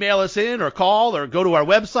you email us in or call or go to our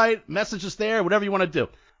website, message us there, whatever you want to do.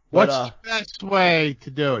 What's the best way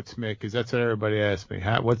to do it, Smitt? Because that's what everybody asks me.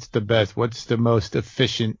 What's the most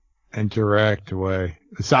efficient and direct way,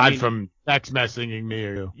 aside from text messaging me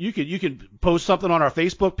or you? You can post something on our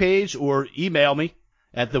Facebook page or email me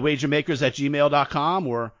at thewagermakers@gmail.com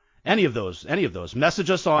or any of those. Message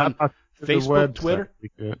us on Facebook, Twitter.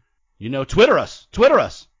 Twitter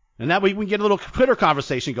us. And that way we can get a little Twitter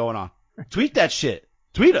conversation going on. Tweet that shit.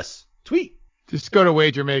 Tweet us. Tweet. Just go to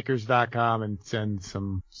wagermakers.com and send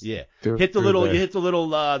some. Yeah. Hit the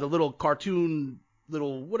little cartoon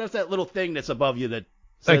what is that little thing that's above you that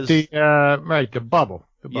says. Like the bubble.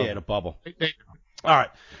 Yeah, the bubble. All right.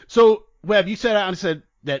 So, Webb, you said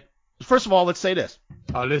that, first of all, let's say this.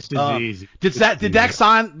 Oh, this is easy. Did Dak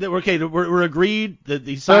sign? Okay, we're agreed that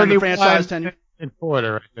he signed the franchise 10 in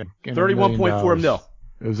quarter, I think. $31.4 million.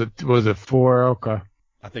 Was it 4? Okay.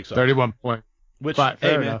 I think so. 31 point. Which, fair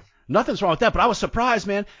man, enough. Nothing's wrong with that. But I was surprised,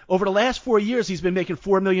 man. Over the last 4 years, he's been making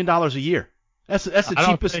 $4 million a year. That's the cheapest. I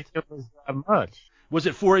don't think it was that much. Was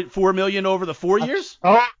it $4 million over the 4 years?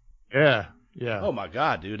 Oh, yeah. Oh my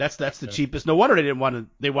God, dude, that's the cheapest. No wonder they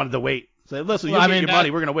wanted to wait. Say, listen, you get your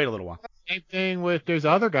money. We're gonna wait a little while. Same thing with there's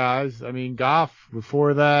other guys. I mean, Goff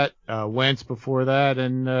before that, Wentz before that,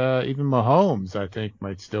 and even Mahomes I think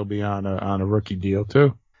might still be on a rookie deal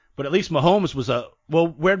too. But at least Mahomes was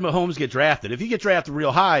where'd Mahomes get drafted? If you get drafted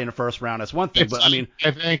real high in the first round, that's one thing. But I think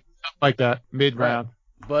something like that mid round.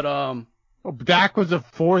 Right. But Dak was a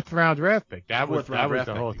 4th round draft pick. That was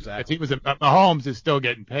the whole. Exactly. He was Mahomes is still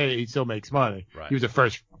getting paid. He still makes money. Right. He was a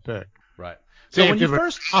 1st round pick. Right. So when you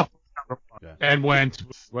first and went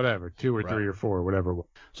whatever 2 or 3 or 4 whatever.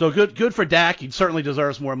 So good for Dak. He certainly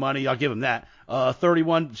deserves more money. I'll give him that.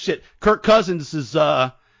 31 shit. Kirk Cousins has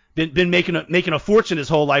been making a fortune his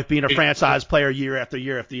whole life being a franchise player year after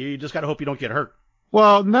year after year. You just gotta hope you don't get hurt.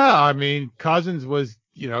 Well, no, I mean Cousins was.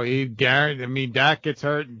 Dak gets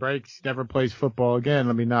hurt and breaks, never plays football again.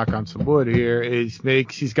 Let me knock on some wood here. He's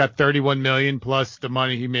got $31 million plus the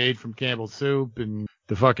money he made from Campbell's Soup and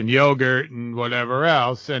the fucking yogurt and whatever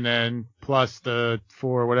else, and then plus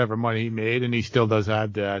for whatever money he made, and he still does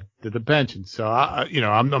have the pension. So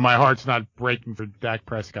my heart's not breaking for Dak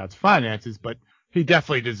Prescott's finances, but he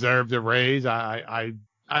definitely deserved a raise.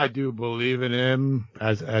 I do believe in him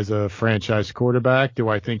as a franchise quarterback. Do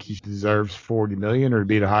I think he deserves $40 million or to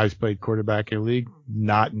be the highest paid quarterback in the league?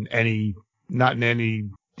 Not in any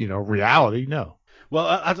reality, no. Well,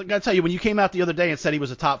 I gotta tell you, when you came out the other day and said he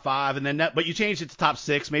was a top 5, and then but you changed it to top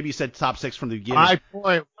 6. Maybe you said top 6 from the beginning. My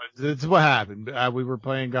point was, this is what happened. We were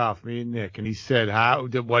playing golf, me and Nick, and he said,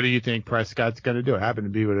 what do you think Prescott's going to do? It happened to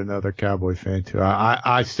be with another Cowboy fan too.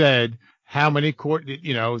 I said, how many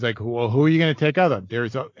it was like, well, who are you going to take other?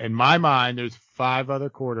 In my mind, there's 5 other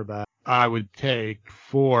quarterbacks I would take.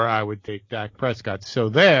 4, I would take Dak Prescott. So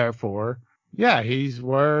therefore, yeah, he's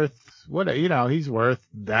worth he's worth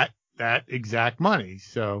that exact money.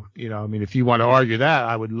 So, if you want to argue that,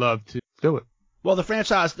 I would love to do it. Well, the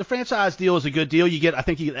franchise deal is a good deal. I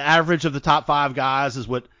think the average of the top 5 guys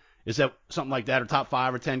is that something like that, or top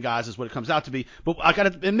 5 or 10 guys is what it comes out to be. But I got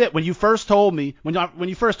to admit, when you first told me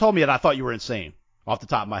it, I thought you were insane. Off the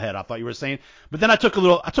top of my head, I thought you were insane. But then I took a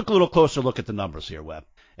little closer look at the numbers here, Webb.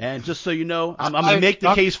 And just so you know, I'm going to make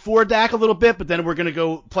the case for Dak a little bit, but then we're going to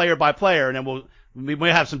go player by player, and then we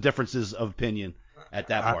may have some differences of opinion at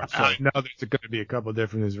that part. So, I know there's going to be a couple of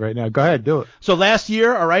differences right now. Go ahead, do it. So last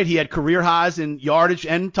year, all right, he had career highs in yardage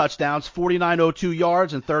and touchdowns, 4,902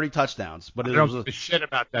 yards and 30 touchdowns. But I don't give a shit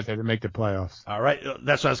about that. They didn't make the playoffs. All right,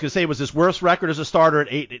 that's what I was going to say. It was his worst record as a starter at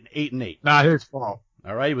 8-8. Not his fault.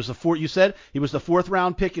 All right, you said he was the 4th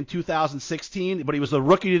round pick in 2016, but he was the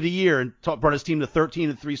rookie of the year and brought his team to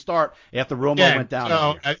 13-3 start after Romo went down.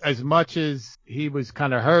 So as much as he was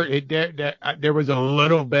kind of hurt, there was a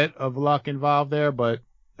little bit of luck involved there, but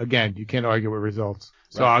again, you can't argue with results.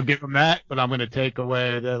 So right. I'll give him that, but I'm going to take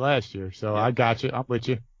away the last year. So yeah. I got you. I'm with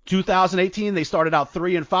you. 2018, they started out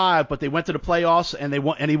 3-5, but they went to the playoffs and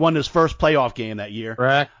he won his first playoff game that year.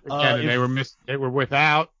 Correct. Again, and they were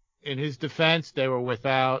without, in his defense, they were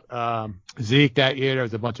without Zeke that year. There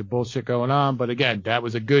was a bunch of bullshit going on, but again, that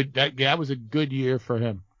was a good year for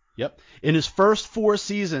him. Yep. In his first 4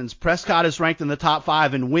 seasons, Prescott is ranked in the top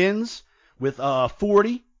 5 in wins with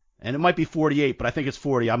 40. And it might be 48, but I think it's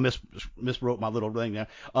 40. I miswrote my little thing there.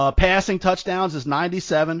 Passing touchdowns is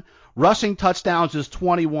 97. Rushing touchdowns is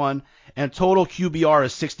 21. And total QBR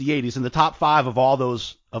is 68. He's in the top 5 of all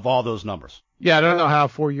those numbers. Yeah, I don't know how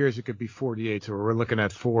 4 years it could be 48, so we're looking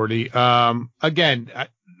at 40. Again,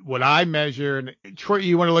 what I measure, and Troy,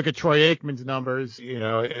 you want to look at Troy Aikman's numbers.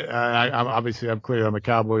 I'm clear I'm a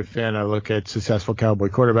Cowboy fan. I look at successful Cowboy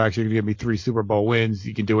quarterbacks. You can give me 3 Super Bowl wins.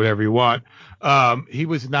 You can do whatever you want. He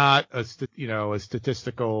was not a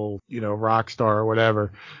statistical, rock star or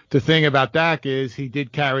whatever. The thing about Dak is he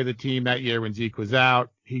did carry the team that year when Zeke was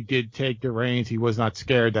out. He did take the reins. He was not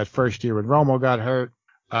scared that first year when Romo got hurt.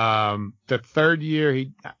 The third year,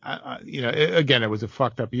 again, it was a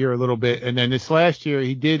fucked up year a little bit. And then this last year,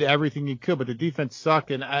 he did everything he could, but the defense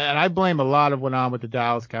sucked. And I blame a lot of what went on with the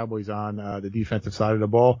Dallas Cowboys on the defensive side of the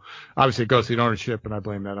ball. Obviously, it goes to the ownership, and I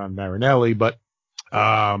blame that on Marinelli. But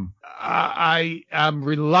I'm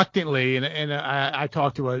reluctantly, and I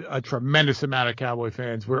talked to a tremendous amount of Cowboy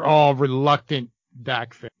fans. We're all reluctant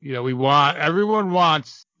Dak fans. Everyone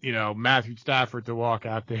wants Matthew Stafford to walk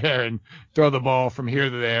out there and throw the ball from here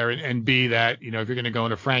to there and be that, if you're going to go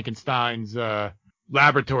into Frankenstein's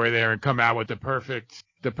laboratory there and come out with the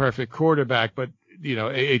perfect quarterback. But,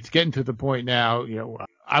 it's getting to the point now,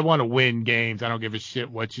 I want to win games. I don't give a shit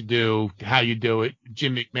what you do, how you do it.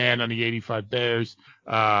 Jim McMahon on the 85 Bears.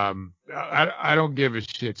 I don't give a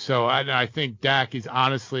shit. So I think Dak is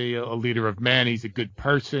honestly a leader of men. He's a good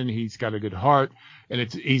person. He's got a good heart. And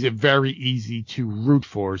he's a very easy to root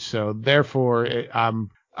for. So therefore,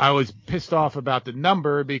 I was pissed off about the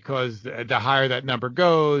number because the higher that number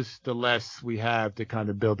goes, the less we have to kind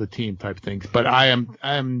of build a team type things. But I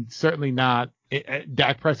am certainly not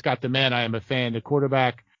Dak Prescott, the man. I am a fan. The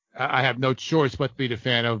quarterback, I have no choice but to be the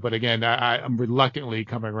fan of. But again, I'm reluctantly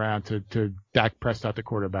coming around to Dak Prescott, the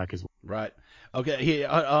quarterback as well. Right. Okay. He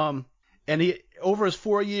over his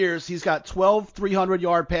 4 years, he's got 12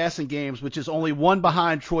 300-yard passing games, which is only one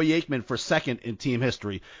behind Troy Aikman for second in team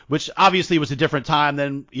history, which obviously was a different time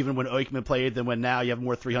than even when Aikman played than when now you have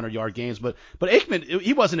more 300-yard games. But Aikman,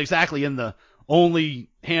 he wasn't exactly in the only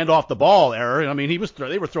hand off the ball era. I mean, they were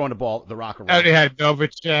throwing the rock around. They had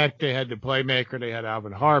Novacek, they had the playmaker, they had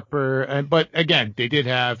Alvin Harper, but again, they did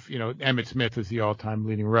have, Emmitt Smith was the all-time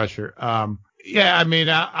leading rusher. Yeah, I mean,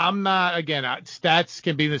 I'm not, again, stats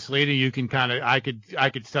can be misleading. You can I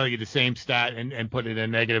could tell you the same stat and put it in a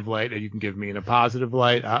negative light, or you can give me in a positive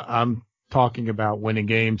light. I'm talking about winning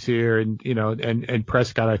games here, and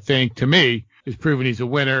Prescott, I think, to me, has proven he's a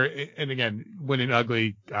winner. And again, winning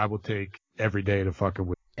ugly, I will take every day to fucking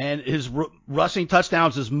win. And his rushing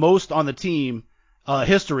touchdowns is most on the team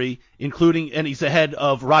history, including, and he's ahead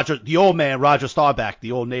of the old man, Roger Staubach,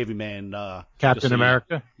 the old Navy man. Captain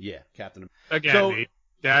America? Yeah, Captain America. Again,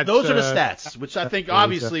 so those are the stats, which I think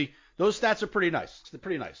obviously those stats are pretty nice. They're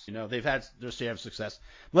pretty nice. They've had their share of success.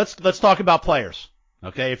 Let's talk about players.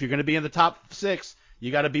 Okay, if you're going to be in the top 6,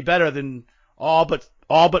 you got to be better than all but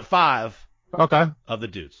 5. Okay. Of the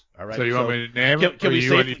dudes. All right. So you want me to name them?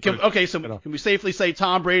 Can we safely say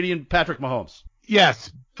Tom Brady and Patrick Mahomes?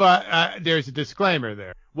 Yes, but there's a disclaimer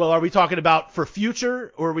there. Well, are we talking about for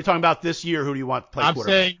future, or are we talking about this year? Who do you want to play quarterback? I'm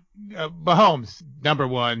saying Mahomes, number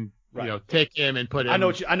one. Right. Take him and put him. I know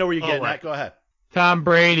where you're getting at. Go ahead. Tom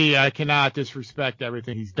Brady, I cannot disrespect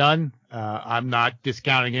everything he's done. I'm not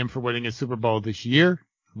discounting him for winning a Super Bowl this year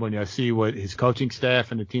when I see what his coaching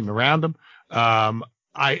staff and the team around him.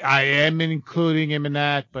 I am including him in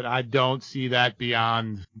that, but I don't see that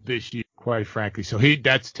beyond this year, quite frankly. So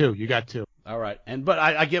that's 2. You got 2. All right. But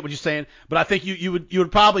I get what you're saying, but I think you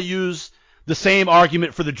would probably use the same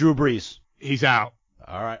argument for the Drew Brees. He's out.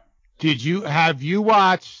 All right. Have you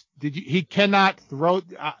watched? He cannot throw.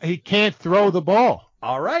 He can't throw the ball.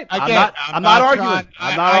 All right. I'm not arguing.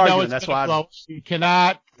 I'm not arguing. That's why he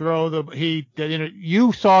cannot throw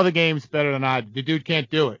you saw the games better than I did. The dude can't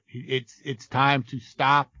do it. It's time to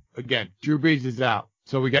stop. Again, Drew Brees is out.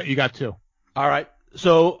 So you got 2. All right.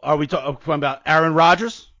 So are we talking about Aaron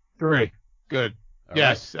Rodgers? 3. Good. All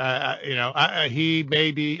yes. Right. He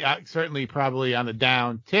may be certainly probably on the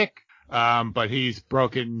down tick. But he's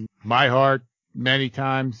broken my heart many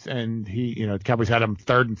times, and the Cowboys had him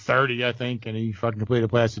 3rd and 30, I think, and he fucking completed a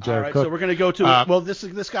pass to Jared Cook. All right, so we're going to go to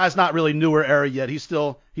this guy's not really newer era yet. He's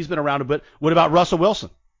been around a bit. What about Russell Wilson?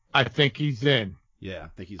 I think he's in. Yeah, I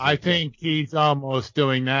think he's. I think he's almost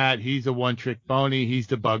doing that. He's a one-trick pony. He's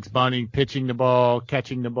the Bugs Bunny, pitching the ball,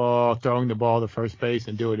 catching the ball, throwing the ball to first base,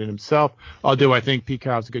 and do it in himself. Although I think Pete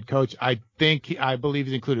Carroll's a good coach. I believe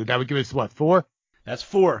he's included. That would give us what, 4? That's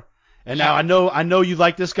 4. And now I know you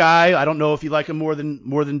like this guy. I don't know if you like him more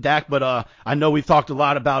than Dak, but I know we've talked a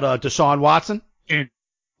lot about Deshaun Watson.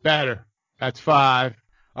 Better. That's 5.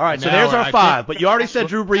 All right, so there's our 5. But you already said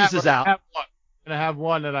Drew Brees is out. I have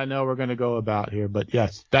one that I know we're going to go about here, but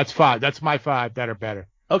yes, that's 5. That's my 5 that are better.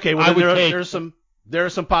 Okay, well there's some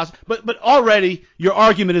but already your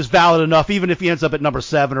argument is valid enough, even if he ends up at number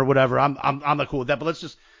 7 or whatever. I'm not cool with that. But let's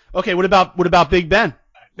just what about Big Ben?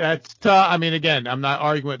 That's tough. I mean, again, I'm not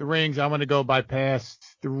arguing with the rings. I'm going to go by past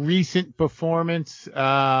the recent performance.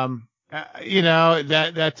 That's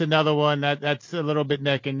another one that's a little bit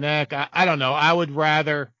neck and neck. I don't know. I would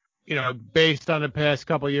rather. Based on the past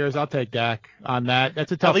couple of years, I'll take Dak on that.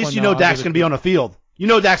 That's a tough one. At least Dak's going to be on the field.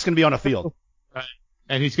 Dak's going to be on the field. Right.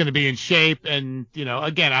 And he's going to be in shape. And,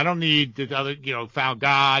 again, I don't need the other, found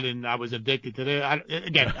God and I was addicted to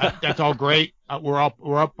it. That's all great. We're up.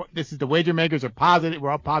 This is the wager makers are positive.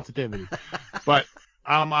 We're all positivity. But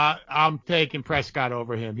I'm taking Prescott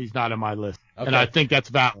over him. He's not on my list. Okay. And I think that's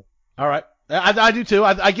valid. All right. I do too.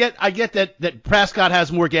 I get that Prescott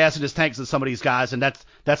has more gas in his tanks than some of these guys, and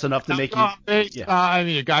that's enough to make you. I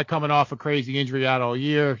mean, a guy coming off a crazy injury out all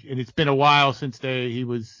year, and it's been a while since he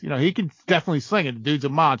was. He can definitely sling it. The dude's a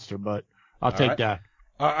monster, but I'll take that.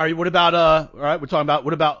 What about all right? We're talking about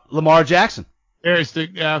what about Lamar Jackson?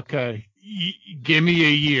 Okay. Give me a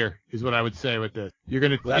year is what I would say with this. You're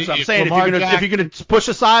gonna. Well, that's what I'm saying. If you're gonna push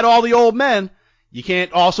aside all the old men. You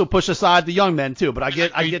can't also push aside the young men too, but I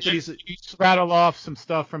get that he's. You rattle off some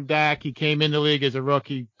stuff from Dak. He came in the league as a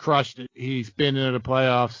rookie, crushed it. He's been in the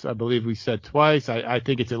playoffs, I believe we said twice. I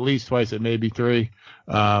think it's at least twice. It may be 3.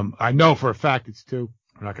 I know for a fact it's 2.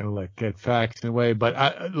 I'm not going to get facts away,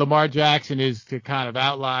 but Lamar Jackson is the kind of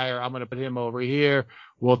outlier. I'm going to put him over here.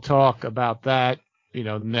 We'll talk about that.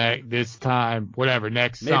 This time, whatever,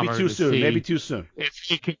 next maybe summer. Maybe too soon. If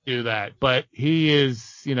he can do that. But he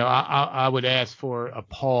is, I would ask for a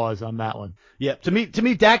pause on that one. Yeah, to me,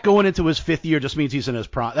 Dak going into his 5th year just means he's in his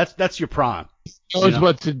prime. That's your prime. He knows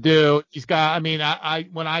what to do. He's got, and then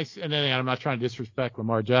I'm not trying to disrespect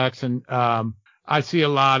Lamar Jackson. I see a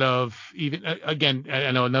lot of, even, again,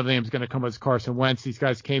 I know another name is going to come as Carson Wentz. These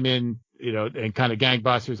guys came in, and kind of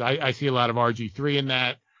gangbusters. I see a lot of RG3 in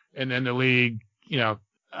that. And then the league,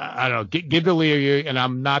 I don't know, give the league, and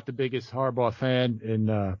I'm not the biggest Harbaugh fan.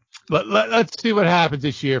 And let's see what happens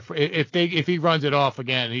this year. If he runs it off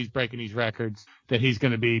again, he's breaking these records, then he's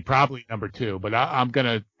going to be probably number 2. But I'm going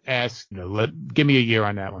to ask, give me a year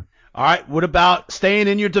on that one. All right. What about staying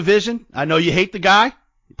in your division? I know you hate the guy.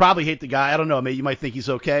 You probably hate the guy. I don't know. Maybe you might think he's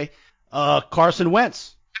okay. Carson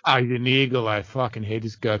Wentz. He's an Eagle. I fucking hate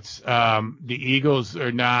his guts. The Eagles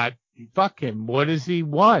are not. Fuck him. What has he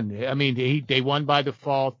won? I mean, they won by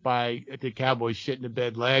default by the Cowboys shit in the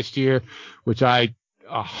bed last year, which I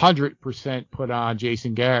 100% put on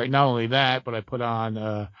Jason Garrett. Not only that, but I put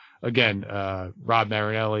on, Rob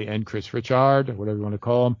Marinelli and Chris Richard, or whatever you want to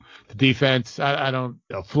call him. The defense, a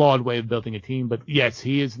flawed way of building a team, but yes,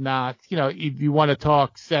 he is not, if you want to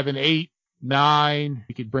talk 7, 8, 9,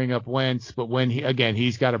 you could bring up Wentz, but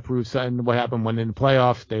he's got to prove something. What happened when in the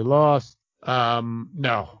playoffs they lost?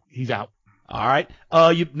 No. He's out. All right.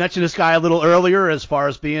 You mentioned this guy a little earlier as far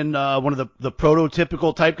as being one of the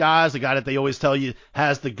prototypical type guys, the guy that they always tell you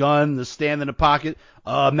has the gun, the stand in the pocket.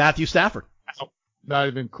 Matthew Stafford. Not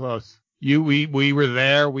even close. We were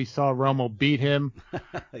there. We saw Romo beat him.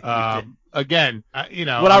 Again,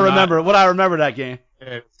 what I remember that game.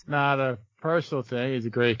 It's not a personal thing. He's a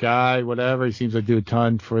great guy. Whatever. He seems to do a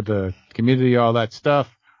ton for the community. All that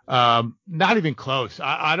stuff. Not even close.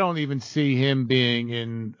 I don't even see him being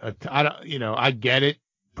in I get it.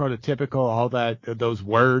 Prototypical, all that, those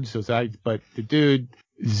words, but the dude,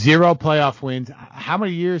 0 playoff wins. How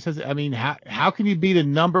many years how can you be the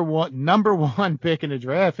number one pick in the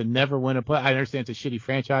draft and never win a play? I understand it's a shitty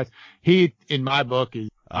franchise. He, in my book, is,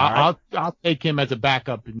 I'll take him as a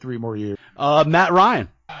backup in 3 more years. Matt Ryan.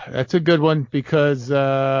 That's a good one because he's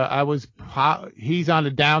on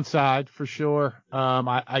the downside for sure.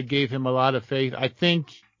 I gave him a lot of faith. I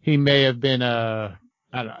think he may have been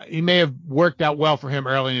he may have worked out well for him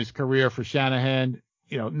early in his career for Shanahan.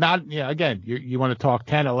 Again, you want to talk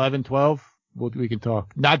 10, 11, 12? We can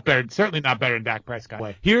talk. Not better, certainly not better than Dak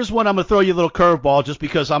Prescott. Here's one I'm gonna throw you a little curveball just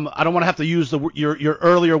because I don't want to have to use your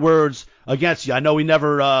earlier words against you. I know we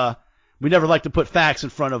never like to put facts in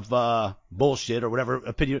front of bullshit or whatever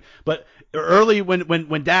opinion. But early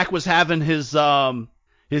when Dak was having his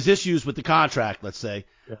his issues with the contract, let's say.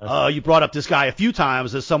 Yes. You brought up this guy a few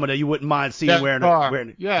times as someone that you wouldn't mind seeing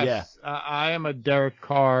wearing. Yes, Yeah. I am a Derek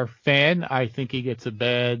Carr fan. I think he gets a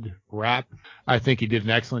bad rap. I think he did an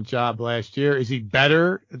excellent job last year. Is he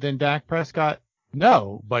better than Dak Prescott?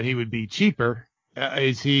 No, but he would be cheaper.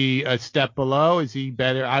 Is he a step below? Is he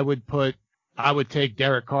better? I would take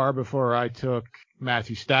Derek Carr before I took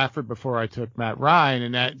Matthew Stafford, before I took Matt Ryan,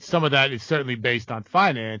 and that some of that is certainly based on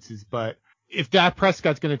finances, but if Dak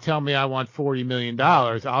Prescott's going to tell me I want $40 million,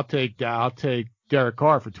 I'll take Derek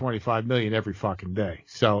Carr for $25 million every fucking day.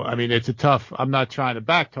 So, I mean, it's a tough, I'm not trying to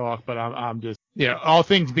backtalk, but I'm just, all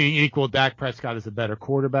things being equal, Dak Prescott is a better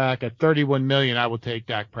quarterback. At $31 million, I will take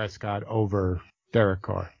Dak Prescott over Derek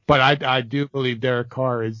Carr. But I do believe Derek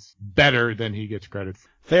Carr is better than he gets credit for.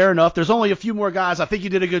 Fair enough. There's only a few more guys. I think you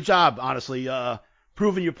did a good job, honestly,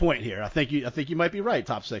 proving your point here. I think you might be right.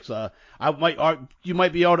 Top 6. You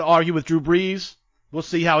might be able to argue with Drew Brees. We'll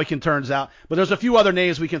see how he turns out. But there's a few other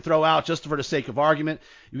names we can throw out just for the sake of argument.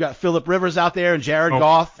 You got Phillip Rivers out there and Jared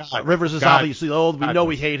Goff. God, Rivers is obviously old. We know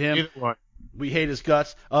we hate him. We hate his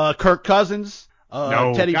guts. Kirk Cousins.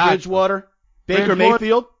 Teddy Bridgewater. Baker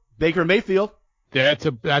Mayfield. He's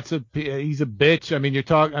a bitch.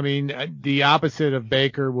 I mean, the opposite of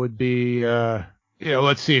Baker would be,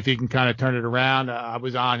 let's see if he can kind of turn it around. I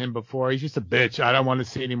was on him before. He's just a bitch. I don't want to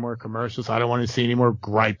see any more commercials. I don't want to see any more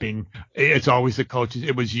griping. It's always the coaches.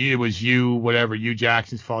 It was you, whatever, you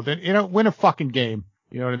Jackson's fault. Then, win a fucking game.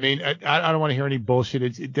 You know what I mean? I don't want to hear any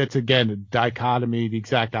bullshit. That's again, a dichotomy, the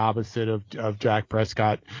exact opposite of Dak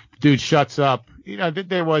Prescott. The dude shuts up.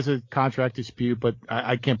 There was a contract dispute, but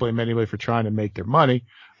I can't blame anybody for trying to make their money.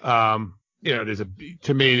 To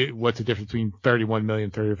me, what's the difference between 31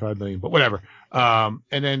 million, 35 million, but whatever. And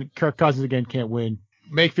then Kirk Cousins again can't win.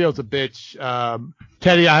 Mayfield's a bitch.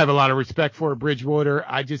 Teddy, I have a lot of respect for. Bridgewater,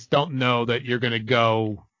 I just don't know that you're going to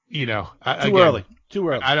go, Too early.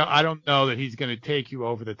 I don't know that he's going to take you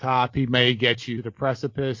over the top. He may get you to the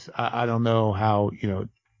precipice. I don't know how,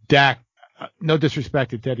 Dak, no disrespect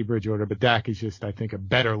to Teddy Bridgewater, but Dak is just, I think, a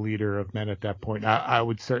better leader of men at that point. I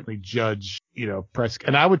would certainly judge, Prescott.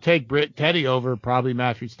 And I would take Teddy over probably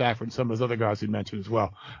Matthew Stafford and some of those other guys you mentioned as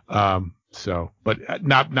well. But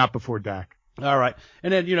not before Dak. All right.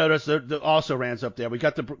 And then, there's the also Rams up there. We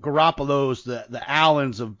got the Garoppolos, the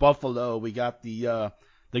Allens of Buffalo. We got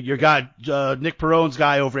your guy, Nick Perrone's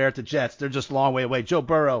guy over there at the Jets. They're just a long way away. Joe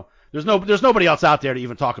Burrow. There's nobody else out there to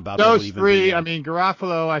even talk about. Those three,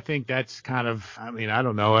 Garoppolo, I think that's kind of, I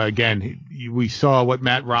don't know. Again, we saw what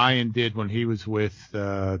Matt Ryan did when he was with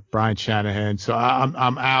Brian Shanahan. So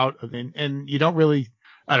I'm out. And you don't really,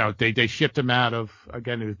 they shipped him out of,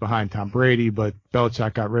 again, he was behind Tom Brady, but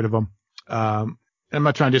Belichick got rid of him. I'm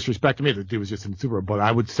not trying to disrespect him either. The dude was just in the Super Bowl. But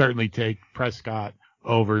I would certainly take Prescott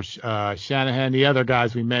over Shanahan. The other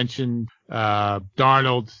guys we mentioned,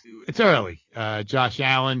 Darnold, it's early. Josh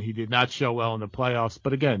Allen, he did not show well in the playoffs,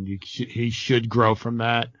 but again, he should grow from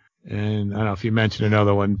that. And I don't know if you mentioned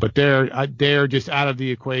another one, but they're just out of the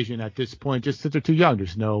equation at this point, just that they're too young.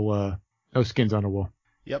 There's no skins on the wall.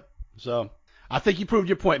 Yep. So I think you proved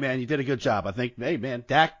your point, man. You did a good job. I think, hey, man,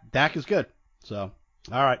 Dak is good. So,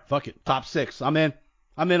 all right, fuck it. Top 6. I'm in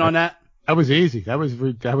on that. That was easy. That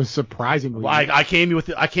was surprisingly. Well, I came with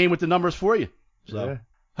the numbers for you. So, yeah.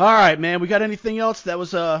 All right, man. We got anything else? We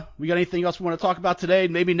got anything else we want to talk about today?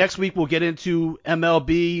 Maybe next week we'll get into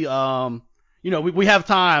MLB. We have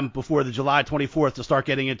time before the July 24th to start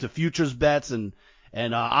getting into futures bets and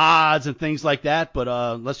odds and things like that. But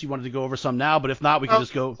unless you wanted to go over some now, but if not, we can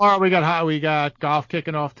just go. All right, we got golf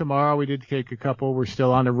kicking off tomorrow. We did take a couple. We're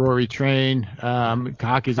still on the Rory train.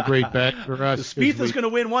 Hockey's a great bet for us. Spieth is going to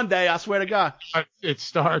win one day. I swear to God. It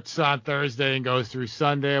starts on Thursday and goes through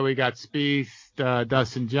Sunday. We got Spieth,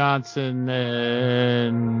 Dustin Johnson,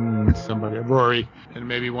 and Rory, and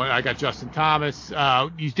maybe one. I got Justin Thomas.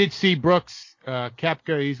 You did see Brooks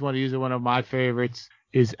Koepka. He's one of my favorites.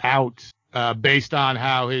 Is out. Based on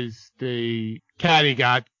how the caddy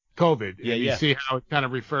got COVID. Yeah, you see how it kind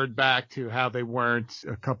of referred back to how they weren't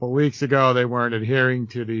a couple of weeks ago. They weren't adhering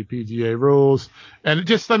to the PGA rules. And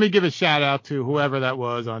just let me give a shout out to whoever that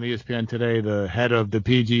was on ESPN today, the head of the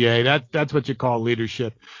PGA. That's what you call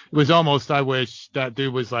leadership. It was almost, I wish that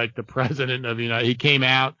dude was like the president of, he came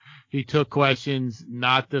out, he took questions,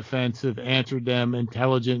 not defensive, answered them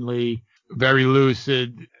intelligently, very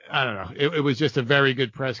lucid. I don't know. It was just a very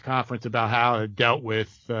good press conference about how it dealt with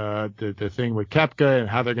the thing with Koepka and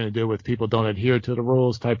how they're going to deal with people don't adhere to the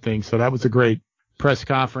rules type thing. So that was a great press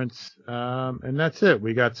conference. And that's it.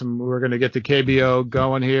 We're going to get the KBO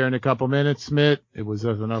going here in a couple minutes, Smitt. It was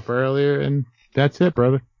enough earlier, and that's it,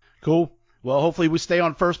 brother. Cool. Well, hopefully we stay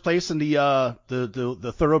on first place in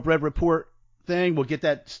the Thoroughbred Report thing. We'll get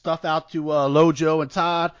that stuff out to Lojo and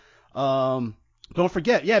Todd. Don't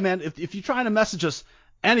forget, yeah, man, if you're trying to message us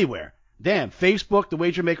anywhere, damn, Facebook, The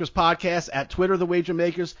Wager Makers Podcast, at Twitter, The Wager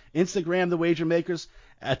Makers, Instagram, The Wager Makers,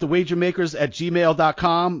 at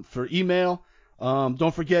thewagermakers@gmail.com for email.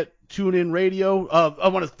 Don't forget TuneIn Radio. I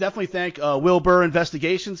want to definitely thank Will Burr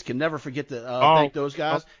Investigations. Can never forget to thank those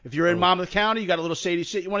guys. If you're in Monmouth County, you got a little shady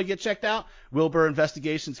shit you want to get checked out, Will Burr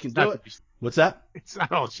Investigations can do it. What's that? It's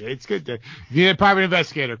not all shit. It's good. If you need a private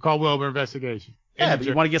investigator, call Will Burr Investigation. Yeah, but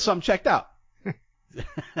you want to get something checked out.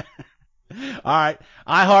 All right.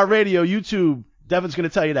 iHeartRadio, YouTube. Devin's going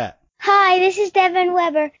to tell you that. Hi, this is Devin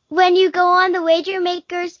Weber. When you go on the Wager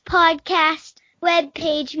Makers Podcast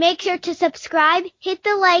webpage, make sure to subscribe, hit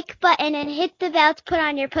the like button, and hit the bell to put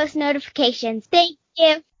on your post notifications. Thank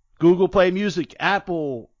you. Google Play Music,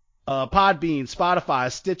 Apple, Podbean,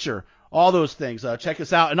 Spotify, Stitcher, all those things. Check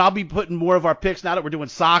us out. And I'll be putting more of our picks now that we're doing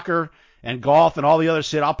soccer and golf and all the other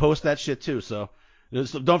shit. I'll post that shit too. So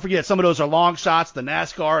don't forget, some of those are long shots, the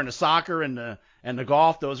NASCAR and the soccer and the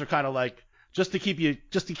golf. Those are kind of like just to keep you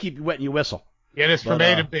wetting your whistle. Getting us from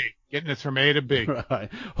A to B. Getting us from A to B. Right.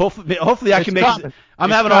 Hopefully I can make it. I'm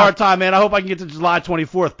having a hard time, man. I hope I can get to July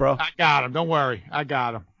 24th, bro. I got him. Don't worry. I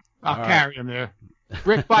got him. I'll carry him there.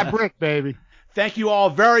 Brick by brick, baby. Thank you all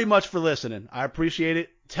very much for listening. I appreciate it.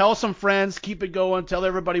 Tell some friends. Keep it going. Tell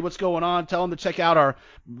everybody what's going on. Tell them to check out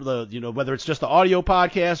whether it's just the audio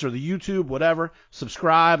podcast or the YouTube, whatever.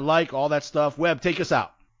 Subscribe, like, all that stuff. Webb, take us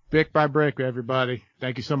out. Brick by brick, everybody.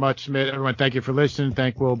 Thank you so much, Smitt. Everyone, thank you for listening.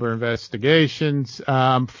 Thank Wilbur Investigations.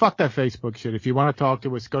 Fuck that Facebook shit. If you want to talk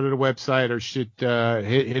to us, go to the website or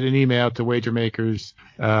hit an email to wagermakers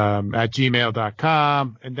at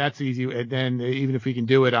gmail.com. And that's easy. And then even if we can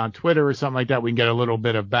do it on Twitter or something like that, we can get a little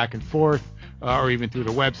bit of back and forth or even through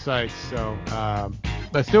the website. So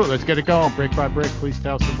let's do it. Let's get it going. Brick by brick. Please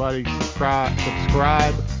tell somebody.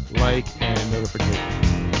 Subscribe, like, and notifications.